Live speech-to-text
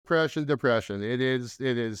depression. It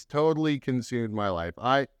is totally consumed my life.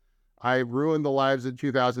 I ruined the lives of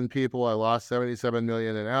 2,000 people. I lost 77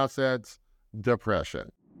 million in assets.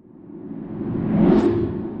 Depression.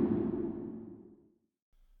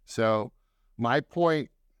 So my point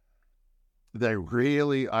that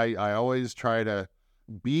really, I always try to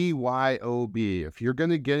BYOB. If you're going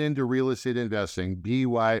to get into real estate investing,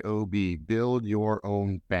 BYOB, build your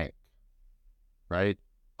own bank, right?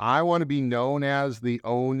 I want to be known as the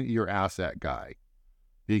own your asset guy,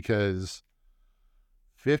 because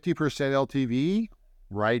 50% LTV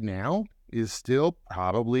right now is still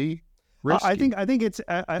probably risky. I think it's.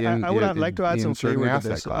 I would like to add some flavor to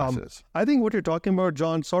this. I think what you're talking about,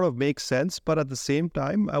 John, sort of makes sense, but at the same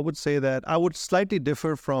time, I would say that I would slightly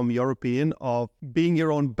differ from your opinion of being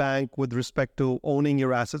your own bank with respect to owning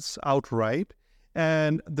your assets outright.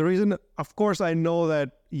 And the reason, of course, I know that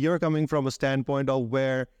you're coming from a standpoint of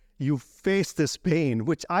where you face this pain,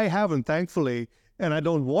 which I haven't, thankfully, and I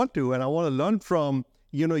don't want to, and I want to learn from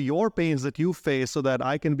your pains that you face so that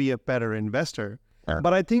I can be a better investor.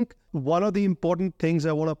 But I think one of the important things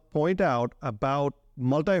I want to point out about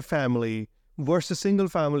multifamily versus single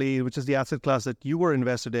family, which is the asset class that you were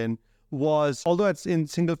invested in, was, although it's in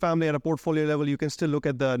single family at a portfolio level, you can still look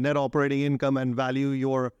at the net operating income and value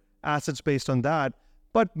your assets based on that.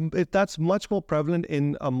 But that's much more prevalent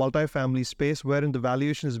in a multifamily space, wherein the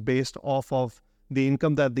valuation is based off of the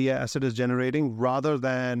income that the asset is generating rather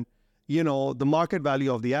than, the market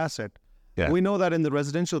value of the asset. Yeah. We know that in the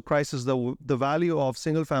residential crisis, the value of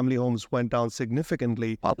single-family homes went down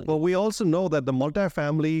significantly. But we also know that the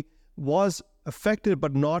multifamily was affected,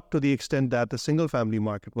 but not to the extent that the single-family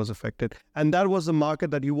market was affected. And that was the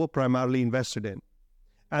market that you were primarily invested in.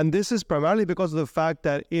 And this is primarily because of the fact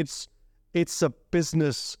that it's a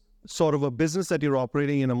business, sort of a business that you're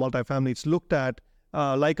operating in a multifamily. It's looked at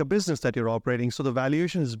like a business that you're operating. So the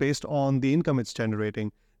valuation is based on the income it's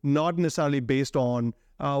generating, not necessarily based on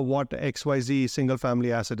what XYZ single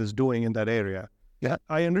family asset is doing in that area. Yeah,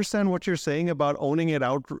 I understand what you're saying about owning it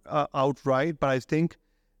outright, but I think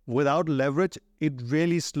without leverage, it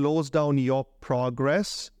really slows down your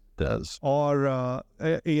progress. Or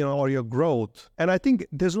your growth. And I think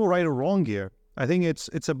there's no right or wrong here. I think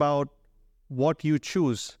it's about what you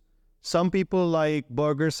choose. Some people like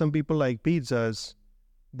burgers, some people like pizzas.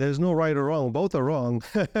 There's no right or wrong. Both are wrong.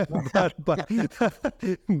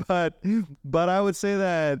 but I would say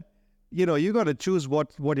that, you got to choose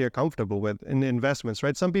what you're comfortable with in investments,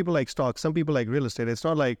 right? Some people like stocks, some people like real estate. It's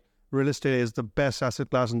not like real estate is the best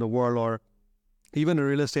asset class in the world, or even in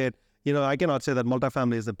real estate, I cannot say that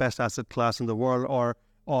multifamily is the best asset class in the world,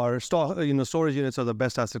 or stock, storage units are the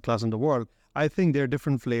best asset class in the world. I think they're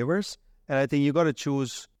different flavors, and I think you got to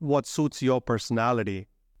choose what suits your personality.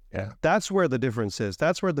 Yeah, that's where the difference is.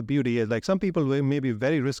 That's where the beauty is. Like, some people may be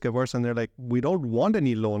very risk averse, and they're like, we don't want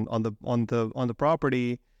any loan on the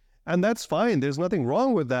property, and that's fine. There's nothing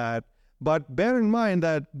wrong with that. But bear in mind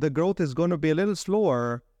that the growth is going to be a little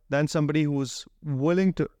slower than somebody who's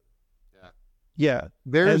willing to. Yeah.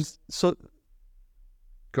 So.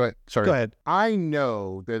 Go ahead. Sorry. Go ahead. I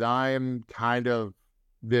know that I am kind of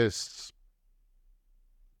this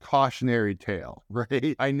cautionary tale,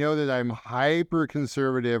 right? I know that I'm hyper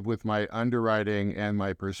conservative with my underwriting and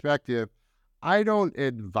my perspective. I don't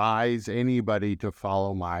advise anybody to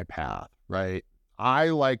follow my path, right? I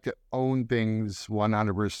like to own things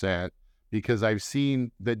 100% because I've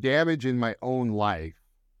seen the damage in my own life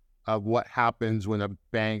of what happens when a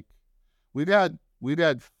bank. We've had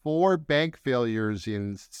 4 bank failures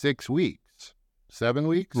in 6 weeks, 7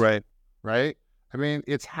 weeks. Right. I mean,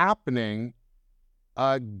 it's happening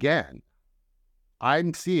again.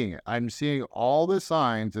 I'm seeing it. I'm seeing all the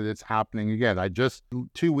signs that it's happening again.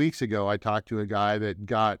 2 weeks ago, I talked to a guy that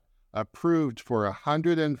got approved for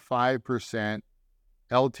 105%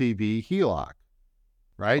 LTV HELOC,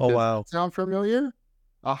 right? Oh, wow. Does that sound familiar?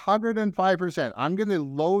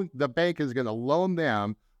 105%. The bank is going to loan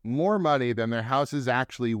them more money than their house is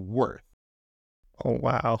actually worth. Oh,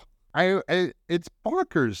 wow. It's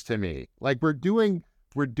bonkers to me. Like, we're doing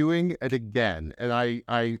it again. And I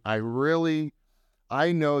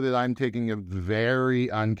know that I'm taking a very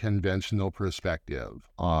unconventional perspective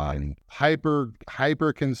on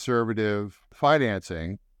hyper conservative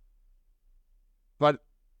financing, but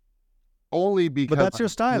only because. But that's your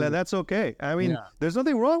style, and that's okay. I mean, There's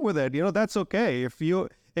nothing wrong with it. That's okay.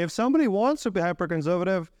 If somebody wants to be hyper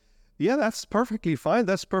conservative, yeah, that's perfectly fine.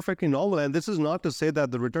 That's perfectly normal. And this is not to say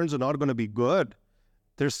that the returns are not going to be good.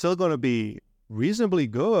 They're still going to be reasonably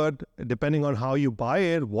good, depending on how you buy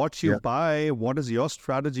it, what you buy, what is your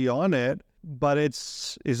strategy on it. But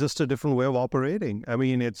it's just a different way of operating. I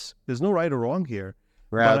mean, there's no right or wrong here.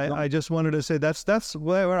 But I just wanted to say that's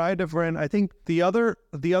where I differ. And I think the other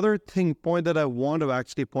point that I want to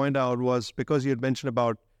actually point out was because you had mentioned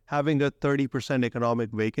about having the 30%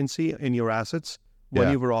 economic vacancy in your assets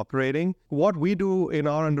when you were operating. What we do in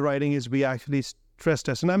our underwriting is we actually stress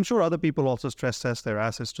test, and I'm sure other people also stress test their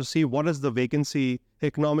assets to see what is the vacancy,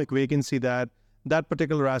 economic vacancy that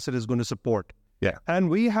particular asset is going to support. Yeah. And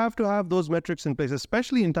we have to have those metrics in place,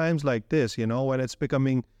 especially in times like this, when it's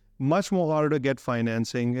becoming much more harder to get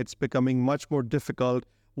financing. It's becoming much more difficult.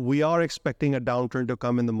 We are expecting a downturn to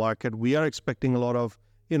come in the market. We are expecting a lot of,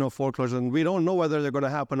 foreclosures, and we don't know whether they're going to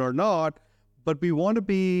happen or not, but we want to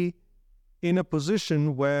be in a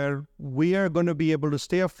position where we are going to be able to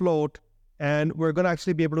stay afloat and we're going to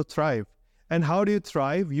actually be able to thrive. And how do you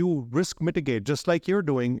thrive? You risk mitigate, just like you're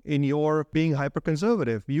doing in your being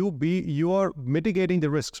hyper-conservative. You are mitigating the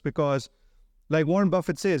risks because, like Warren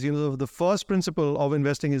Buffett says, the first principle of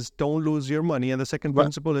investing is don't lose your money. And the second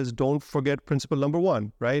principle is don't forget principle number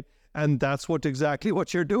one, right? And that's exactly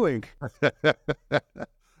what you're doing.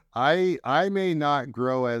 I may not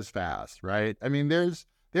grow as fast, right? I mean, there's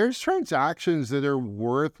transactions that are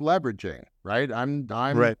worth leveraging, right? I'm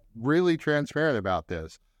really transparent about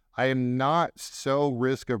this. I am not so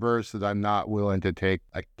risk averse that I'm not willing to take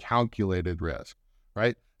a calculated risk,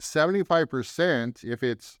 right? 75% if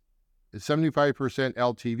it's 75%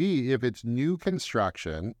 LTV if it's new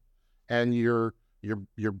construction and you're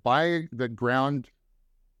buying the ground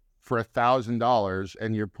for $1,000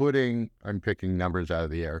 and you're putting, I'm picking numbers out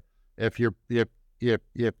of the air. If you're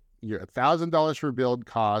 $1,000 for build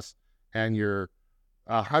costs and you're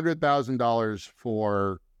 $100,000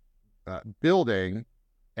 for building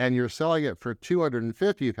and you're selling it for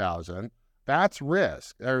 $250,000, that's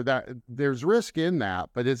risk, or that there's risk in that,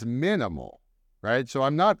 but it's minimal, right? So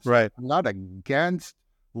I'm not against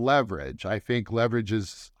leverage. I think leverage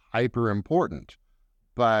is hyper important,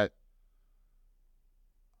 but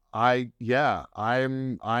I'm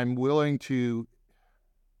willing to.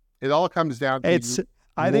 It all comes down to.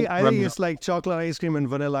 I think it's like chocolate ice cream and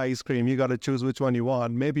vanilla ice cream. You got to choose which one you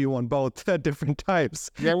want. Maybe you want both at different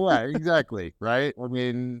types. Yeah, right. Exactly. Right. I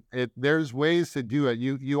mean, there's ways to do it.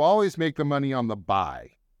 You always make the money on the buy,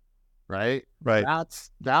 right? Right.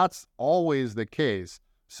 That's always the case.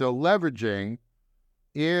 So leveraging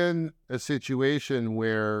in a situation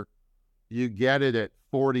where you get it at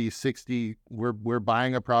 40, 60, we're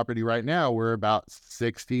buying a property right now. We're about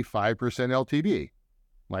 65% LTV.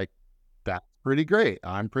 Like, that's pretty great.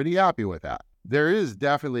 I'm pretty happy with that. There is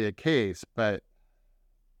definitely a case, but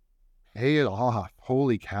pay it off.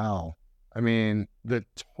 Holy cow. I mean, the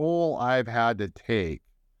toll I've had to take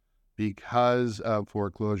because of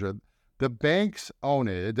foreclosure, the banks own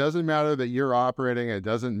it. It doesn't matter that you're operating. It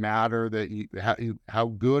doesn't matter that how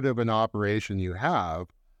good of an operation you have.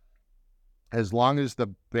 As long as the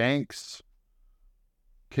banks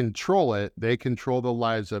control it, they control the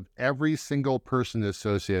lives of every single person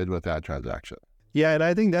associated with that transaction. Yeah, and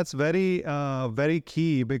I think that's very, very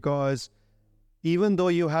key because even though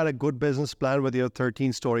you had a good business plan with your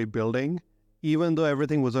 13-story building, even though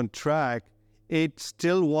everything was on track, it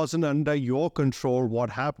still wasn't under your control what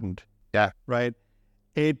happened. Yeah. Right?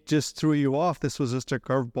 It just threw you off. This was just a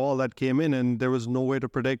curveball that came in and there was no way to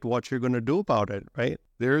predict what you're going to do about it, right?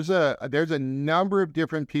 There's a number of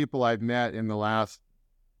different people I've met in the last.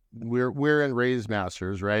 We're in Raise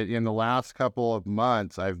Masters, right? In the last couple of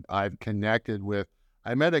months, I've connected with.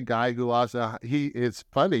 I met a guy who lost. It's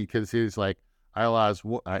funny because he's like, I lost.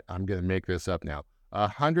 I'm going to make this up now.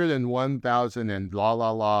 101,000 and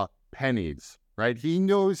la pennies, right? He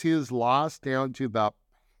knows his loss down to the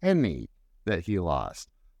penny that he lost.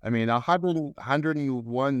 I mean,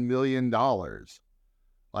 $101 million.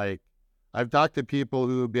 Like, I've talked to people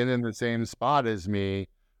who have been in the same spot as me.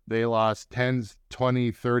 They lost 10,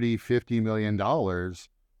 20, 30, $50 million.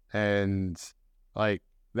 And like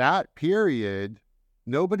that period,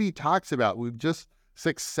 nobody talks about. We've just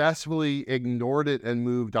successfully ignored it and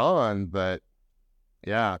moved on. But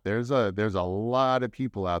yeah, there's a lot of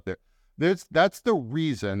people out there. That's the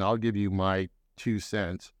reason. I'll give you my 2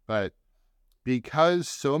 cents. But because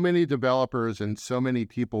so many developers and so many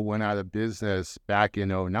people went out of business back in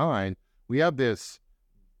 2009, we have this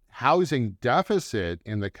housing deficit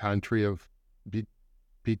in the country of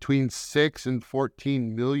between 6 and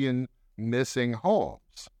 14 million missing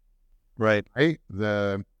homes. Right.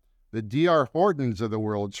 The D.R. Hortons of the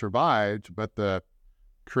world survived, but the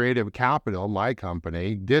Creative Capital, my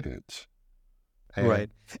company, didn't. Right.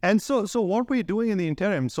 And so what were you doing in the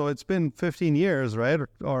interim? So it's been 15 years, right?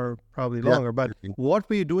 Or probably longer. Yeah. But what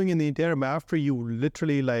were you doing in the interim after you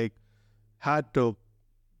literally had to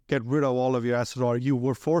get rid of all of your assets, or you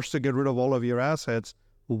were forced to get rid of all of your assets?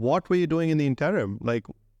 what were you doing in the interim? Like,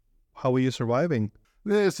 how were you surviving?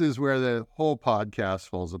 This is where the whole podcast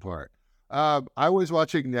falls apart. I was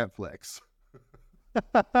watching Netflix.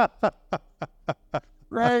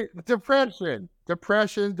 Right? Depression.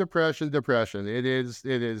 It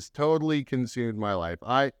is totally consumed my life.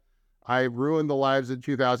 I ruined the lives of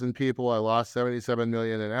 2,000 people. I lost 77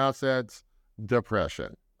 million in assets.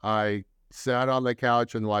 Depression. I sat on the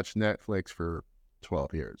couch and watched Netflix for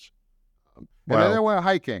 12 years. And then I went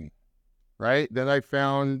hiking, right? Then I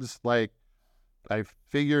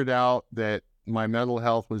figured out that my mental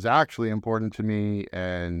health was actually important to me,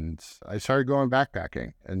 and I started going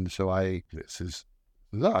backpacking. And so this is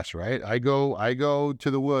us, right? I go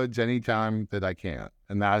to the woods anytime that I can.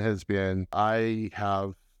 And that has been, I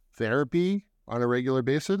have therapy on a regular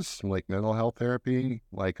basis, like mental health therapy.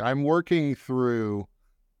 Like I'm working through,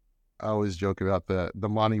 I always joke about the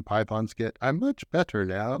Monty Python skit. I'm much better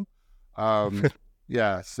now.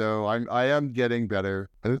 Yeah, so I am getting better.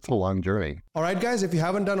 It's a long journey. All right, guys, if you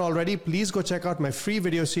haven't done already, please go check out my free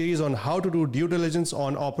video series on how to do due diligence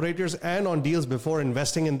on operators and on deals before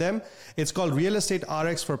investing in them. It's called Real Estate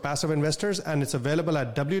RX for Passive Investors, and it's available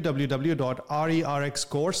at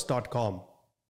www.rerxcourse.com.